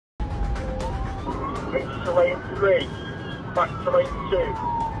into lane 3, back to lane 2,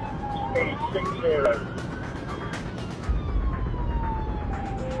 speed 60.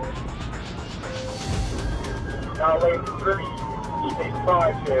 Now lane 3, speed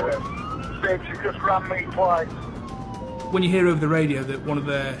 50. Saves you just ran me twice. When you hear over the radio that one of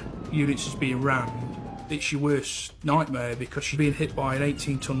their units is being rammed, it's your worst nightmare because you're being hit by an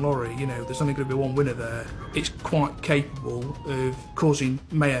 18-ton lorry. You know, there's only going to be one winner there. It's quite capable of causing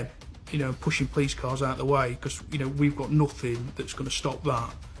mayhem, you know, pushing police cars out of the way because, you know, we've got nothing that's going to stop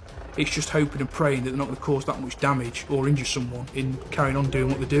that. It's just hoping and praying that they're not going to cause that much damage or injure someone in carrying on doing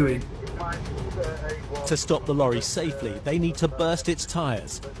what they're doing. To stop the lorry safely, they need to burst its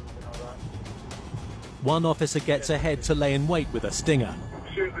tyres. One officer gets ahead to lay in wait with a stinger.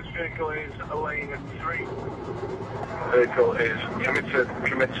 This vehicle is a lane 3. Vehicle is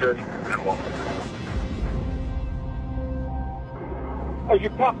committed, and 1. As you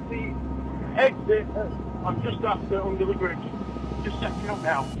pass the exit, I'm just after under the bridge. Just setting up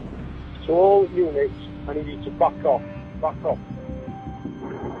now. So all units, I need you to back off. Back off.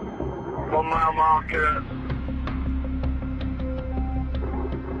 1 mile marker.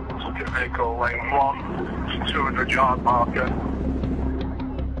 Look at vehicle lane 1. 200-yard marker.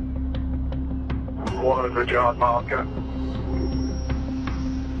 100-yard marker.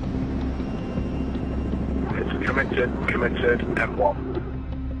 It's committed, M1.